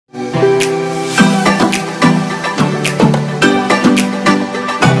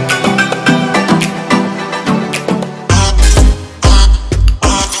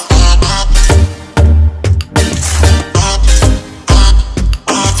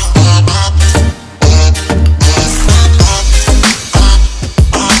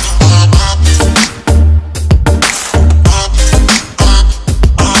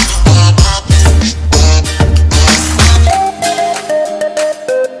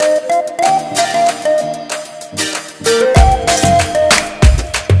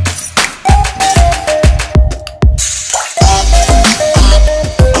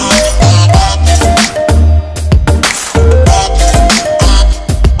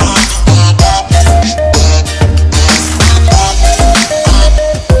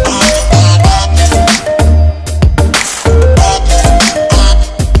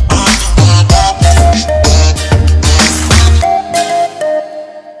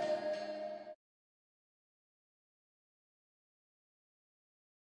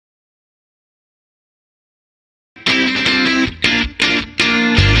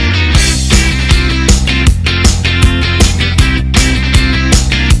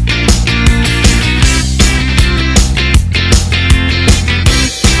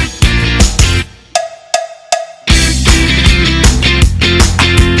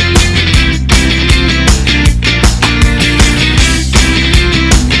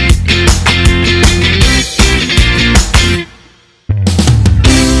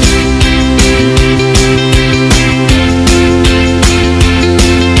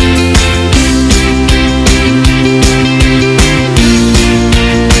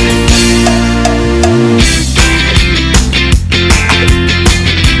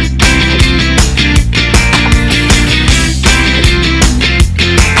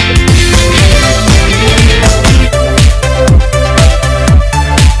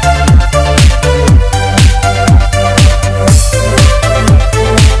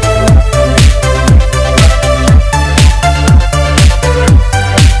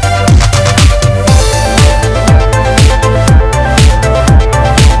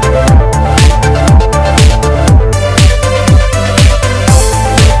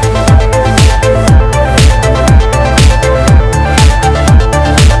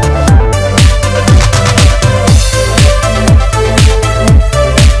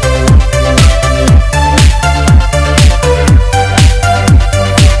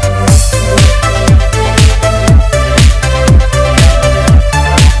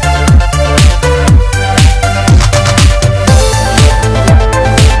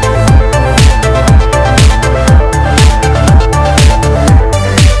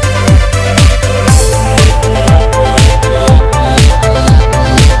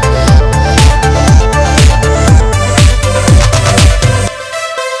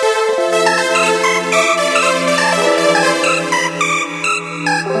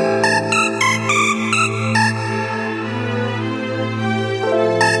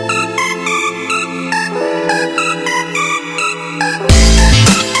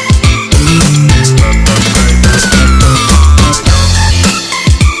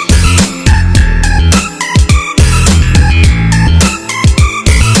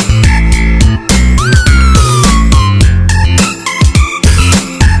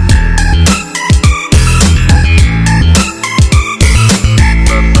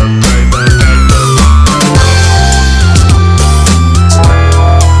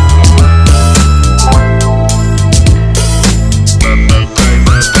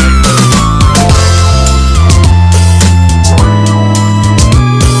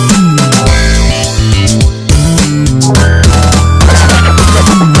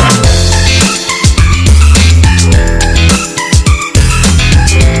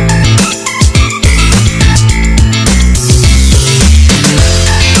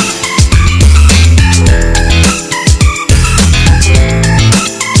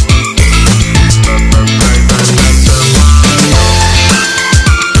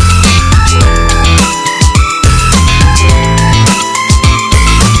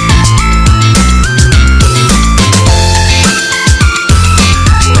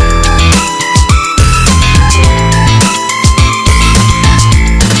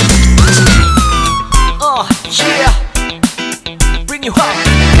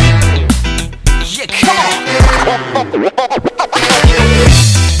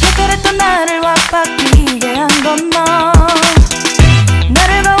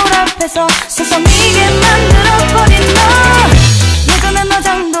앞에서 서성이게 만들어버린 너. 예전엔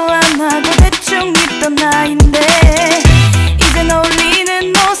화장도 안 하고 대충 입던 나인데 이젠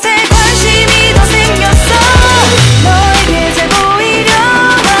어울리는 옷에 관심이 더 생겼어. 너에게 잘 보이려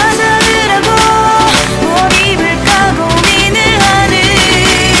화장을 하고 뭘 입을까 고민을 하는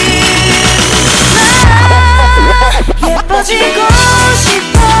나. 예뻐지고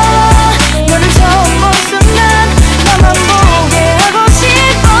싶어. 너를 처음 본 순간 너만 보게 하고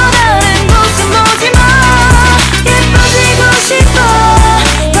싶어. 다른 곳은 보지 마. 예뻐지고 싶어.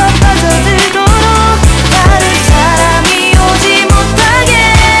 더 빠져들도록 다른 사람이 오지 못하게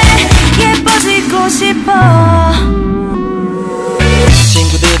예뻐지고 싶어.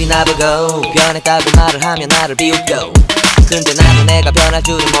 친구들이 나보고 변했다고 말을 하면 나를 비웃고, 근데 나도 내가 변할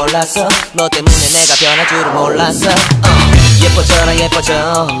줄은 몰랐어. 너 때문에 내가 변할 줄은 몰랐어. 예뻐져라 예뻐져.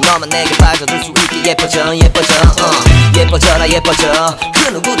 너만 내게 빠져들 수 있게 예뻐져 예뻐져. 예뻐져라 예뻐져. 그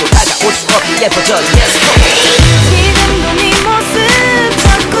누구도 다가올 수 없게 예뻐져. Yes, 지금도 네 모습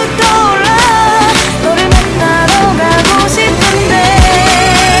자꾸 떠올라. 너를 만나러 가고 싶은데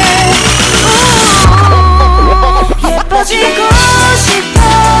예뻐지고 싶어.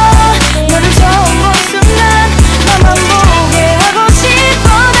 너를 처음 본 순간 너만 보게 하고 싶어.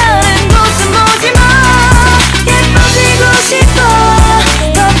 다른 곳은 보지 마. 예뻐지고 싶어.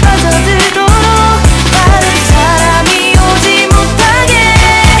 더 빠져들도록 다른 사람이 오지 못하게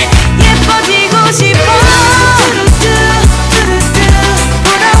예뻐지고 싶어.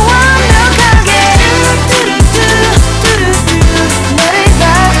 보다 완벽하게 너를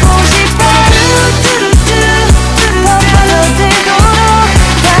갖고 싶어. 더 빠져들도록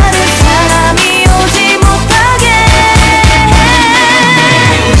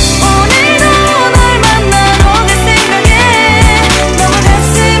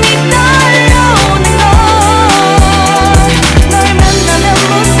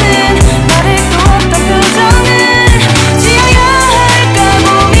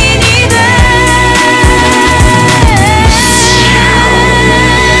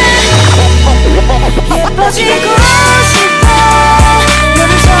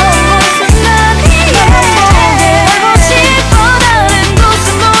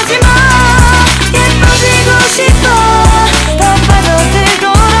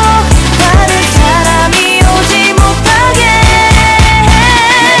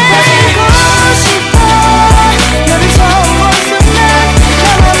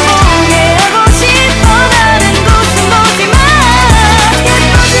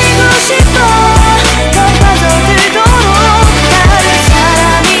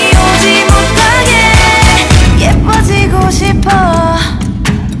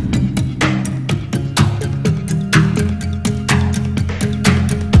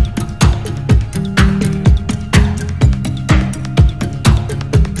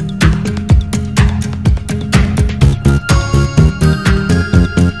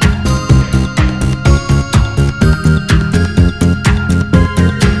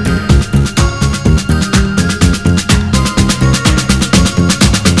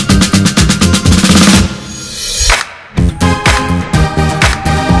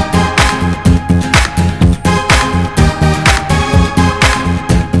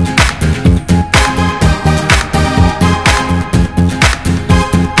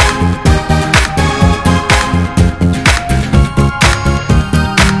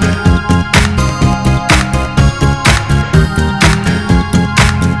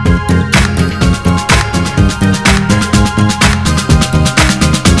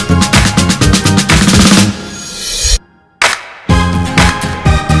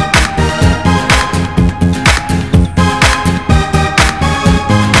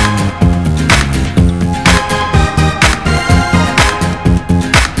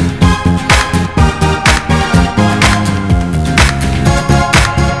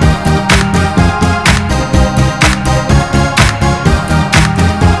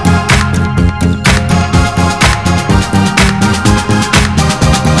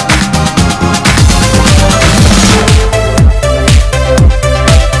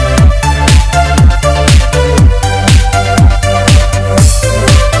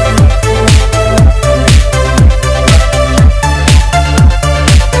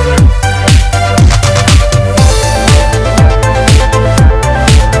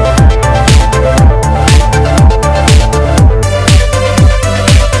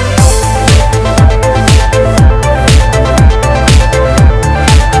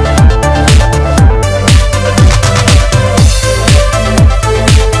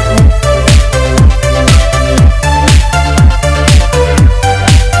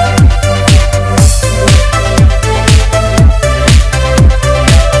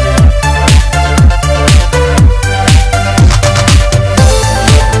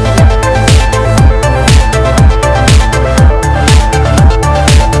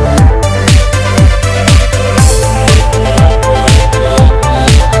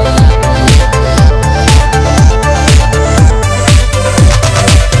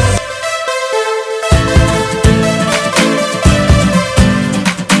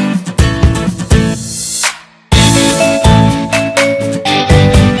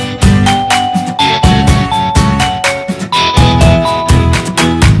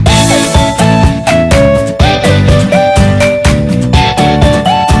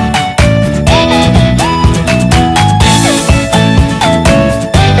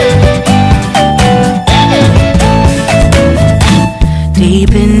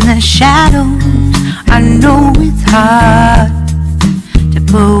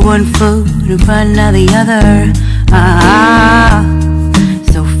one foot in front of the other.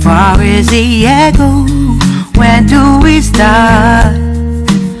 So far as the echo, where do we start?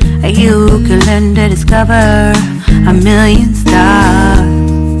 You can learn to discover a million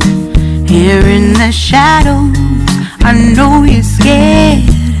stars. Here in the shadows, I know you're scared.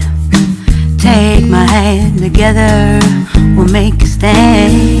 Take my hand, together we'll make a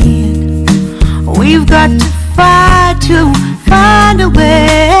stand. We've got to fight to find a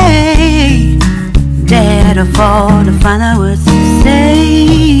way. Dare to fall to find the words to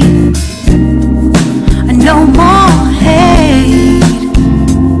say. No more hate.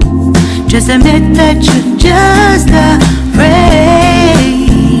 Just admit that you're just afraid.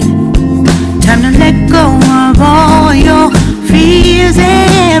 Time to let go of all your fears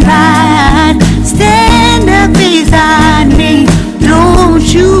and pride. Stand up beside me, don't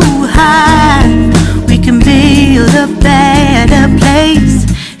you hide. We can build a better place.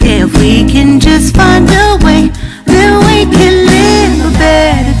 If we can just find a way, then we can live a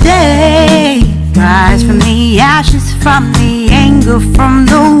better day. Rise from the ashes, from the anger, from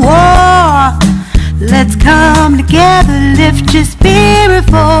the war. Let's come together, lift your spirit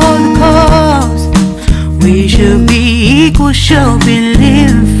for the cause. We should be equal, should be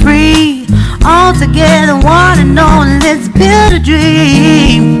living free. All together, one and all, let's build a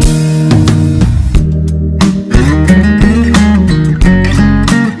dream.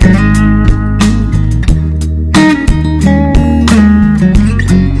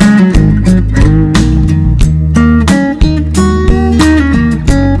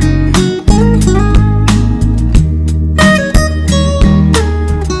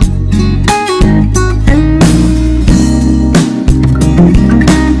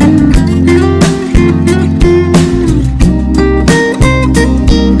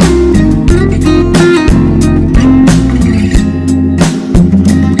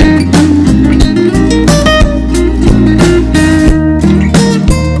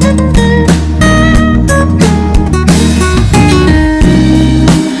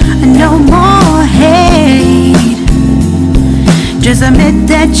 Just admit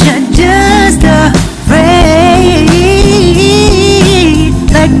that you're just afraid.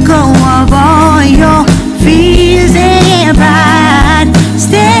 Let go of all your fears and pride.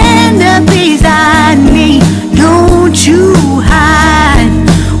 Stand up beside me, don't you hide.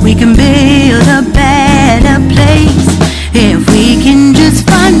 We can build a better place. If we can just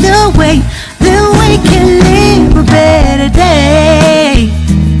find a way, then we can live a better day.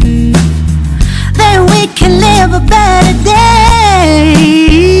 Then we can live a better day.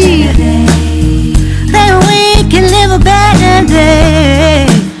 Then we can live a better day.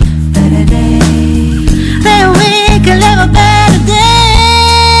 Then we can live a better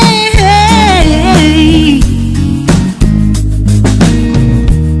day.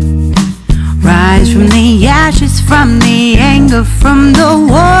 Rise from the ashes, from the anger, from the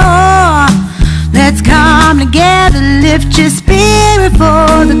war. Let's come together, lift your spirit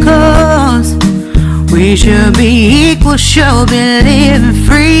for the cause. We should be equal, should be living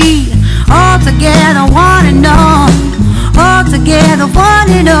free. All together, one and all. All together, one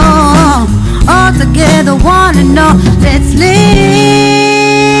and all. All together, one and all. Let's live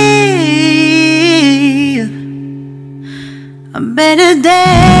a better day.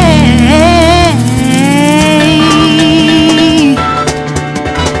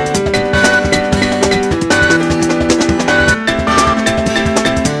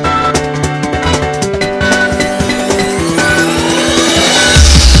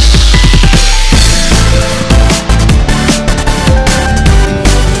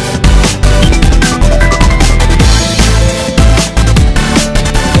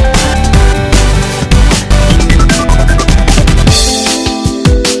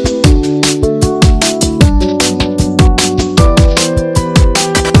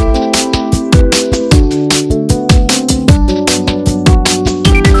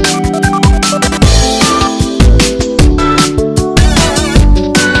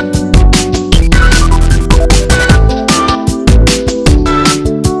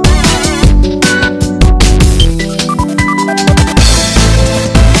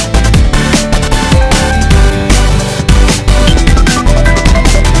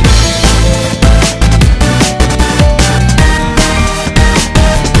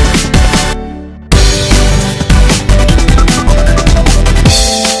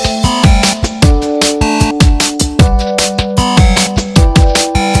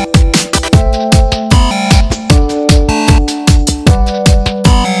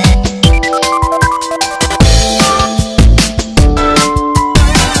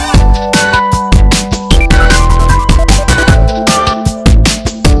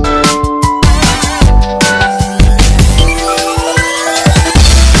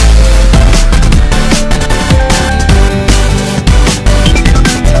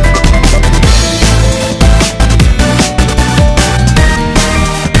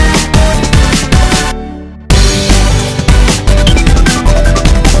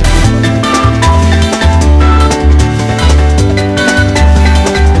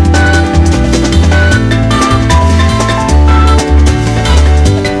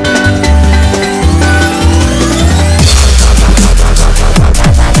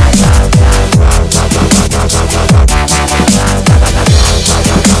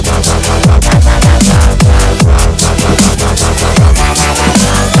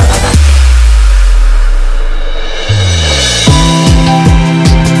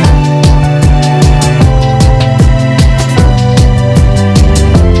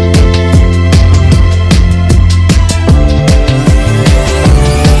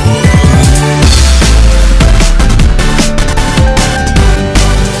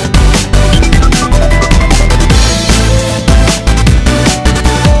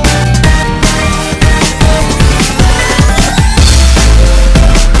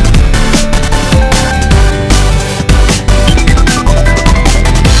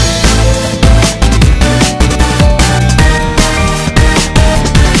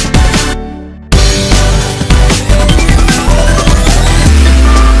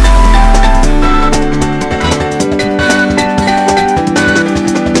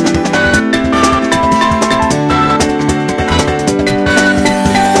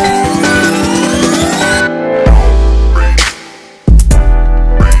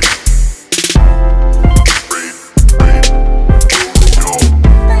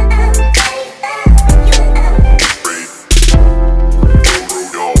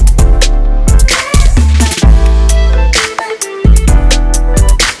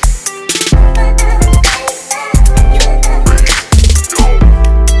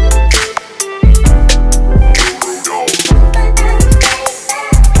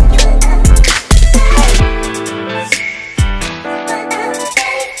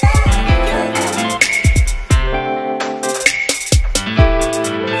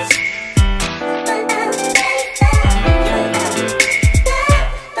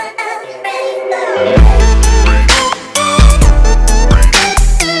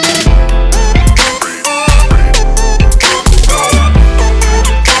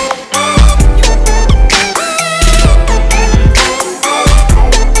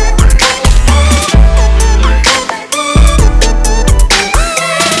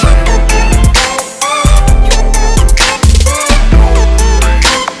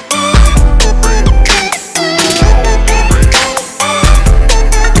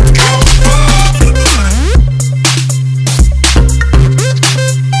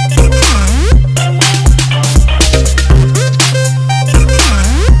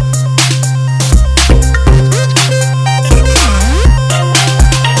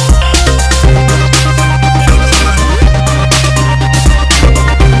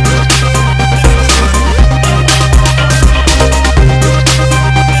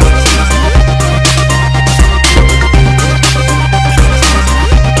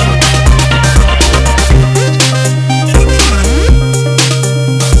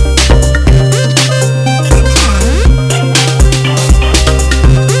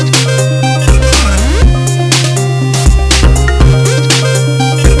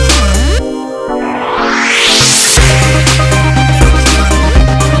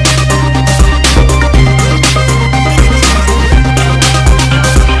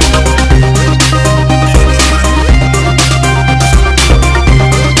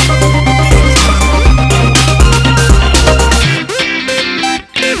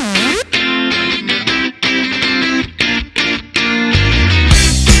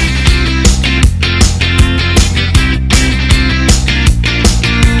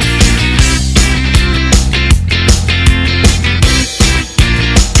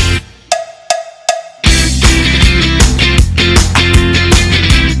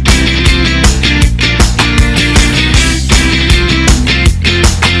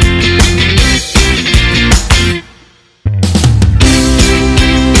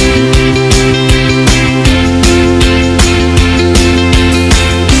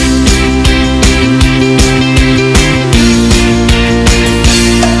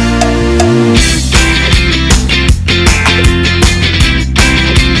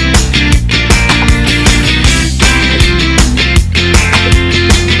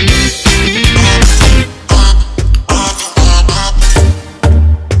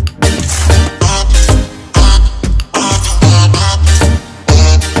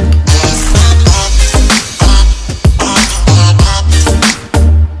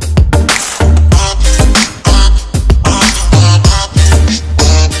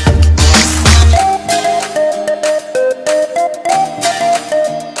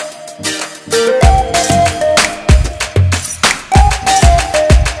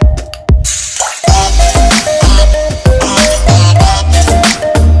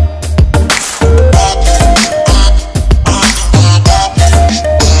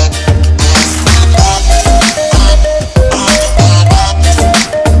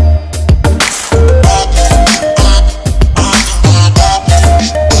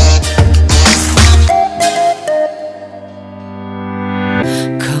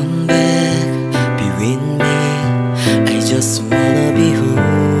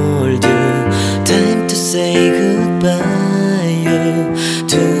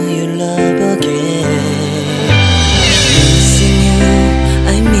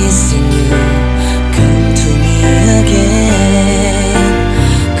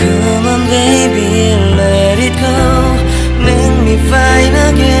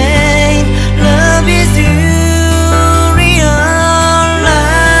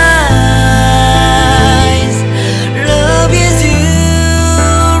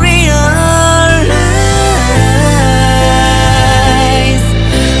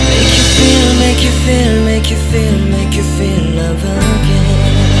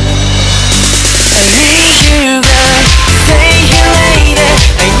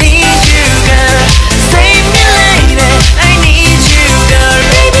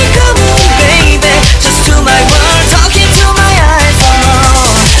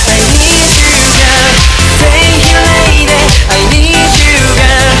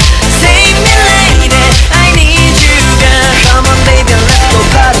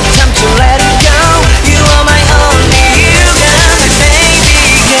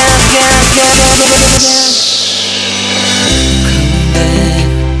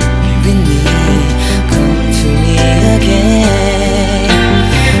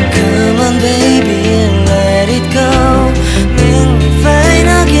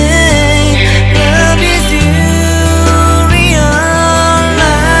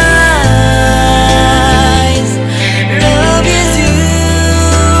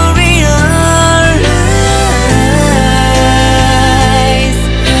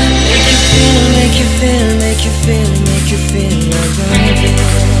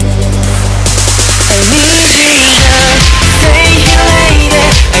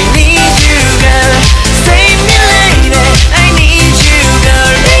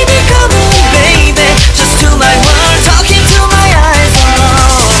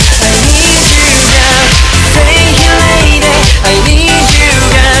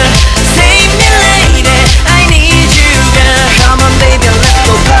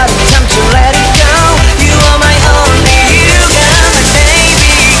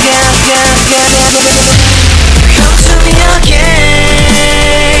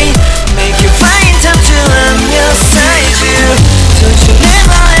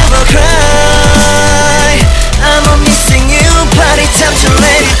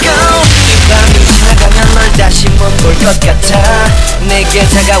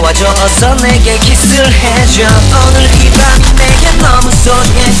 다가와줘 어서 내게 키스를 해줘 오늘 이 밤이 내게 너무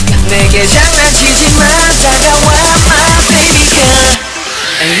소중해 내게 장난치지 마 다가와 my baby girl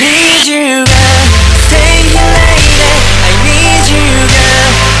I need you girl Stay here lady I need you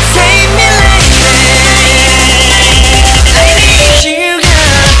girl Save me lady I need you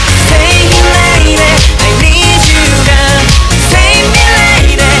girl Stay here lady I need you girl Save me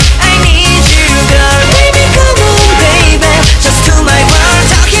lady I need you girl Baby come on baby Just to my world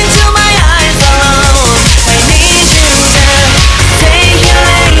talking to my eyes alone I need you girl Stay here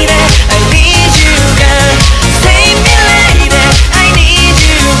lady I need you girl Save me lady I need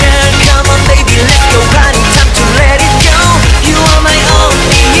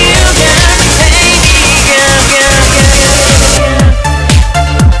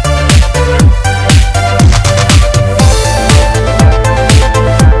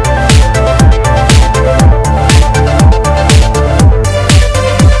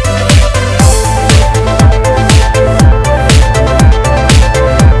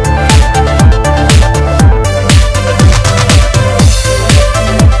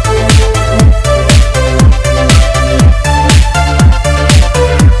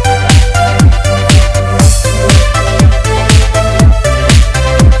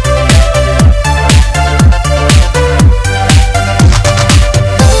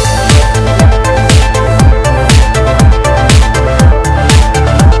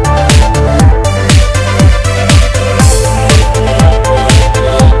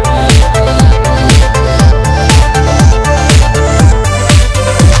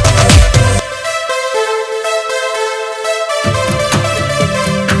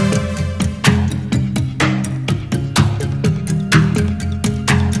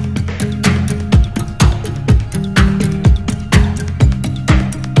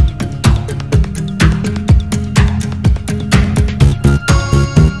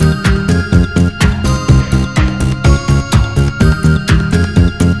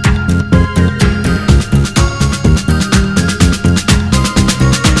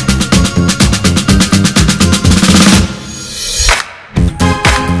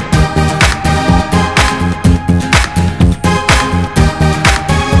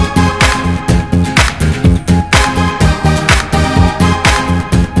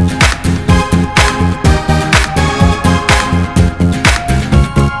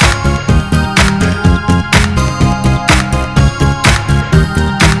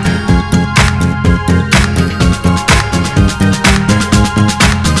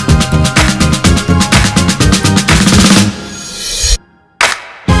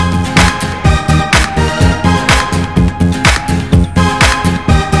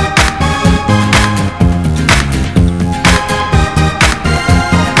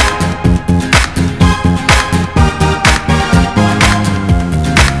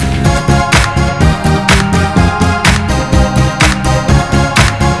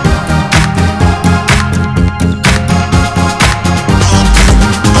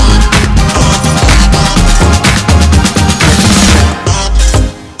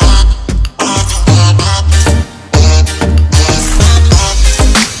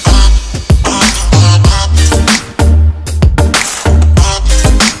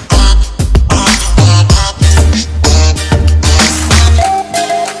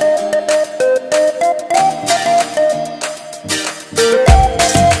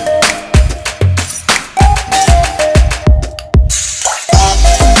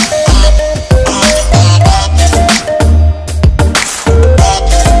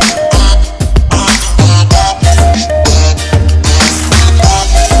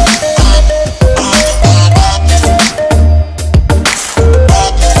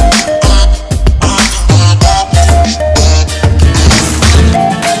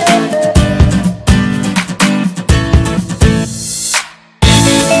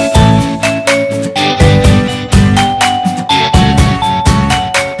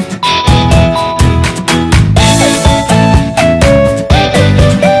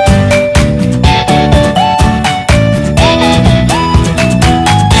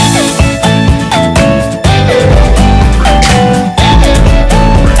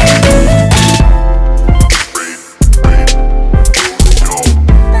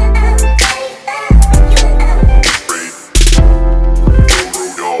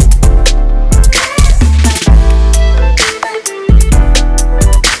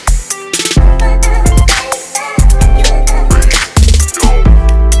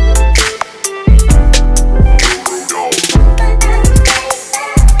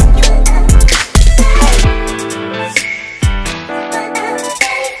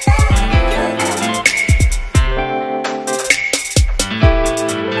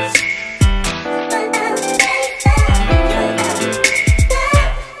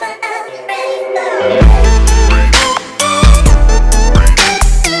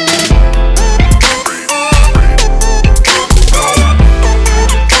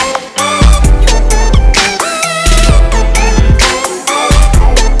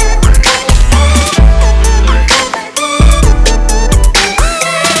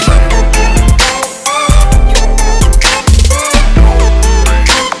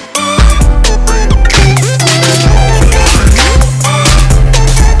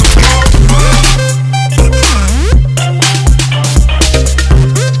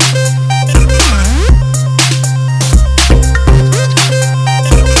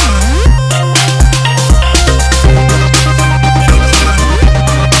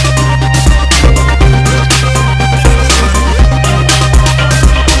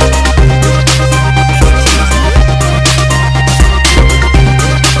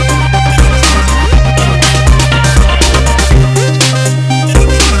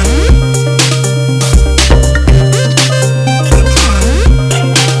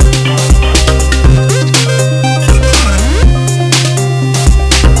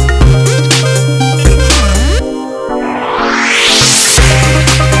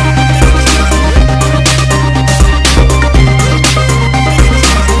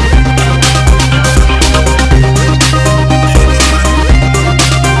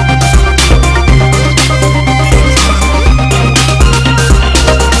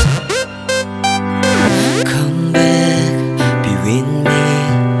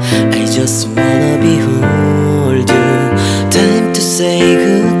I just wanna behold you. Time to say goodbye.